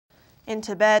In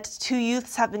Tibet, 2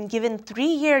 youths have been given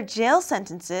 3-year jail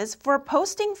sentences for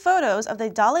posting photos of the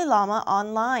Dalai Lama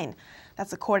online.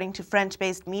 That's according to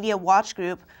French-based media watch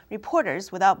group Reporters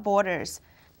Without Borders.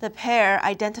 The pair,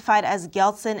 identified as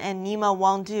Gyaltsin and Nyima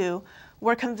Wangdu,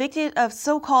 were convicted of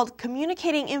so-called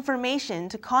communicating information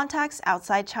to contacts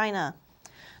outside China.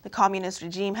 The communist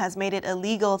regime has made it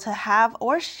illegal to have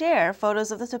or share photos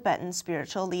of the Tibetan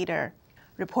spiritual leader.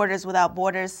 Reporters Without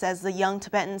Borders says the young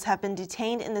Tibetans have been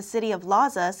detained in the city of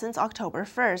Lhasa since October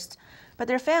 1st, but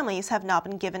their families have not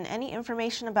been given any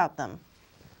information about them.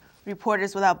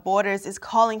 Reporters Without Borders is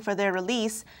calling for their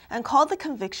release and called the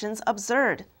convictions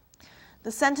absurd.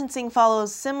 The sentencing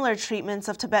follows similar treatments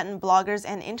of Tibetan bloggers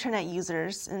and internet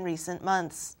users in recent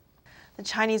months. The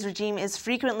Chinese regime is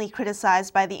frequently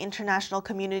criticized by the international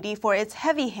community for its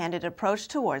heavy-handed approach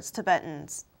towards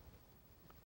Tibetans.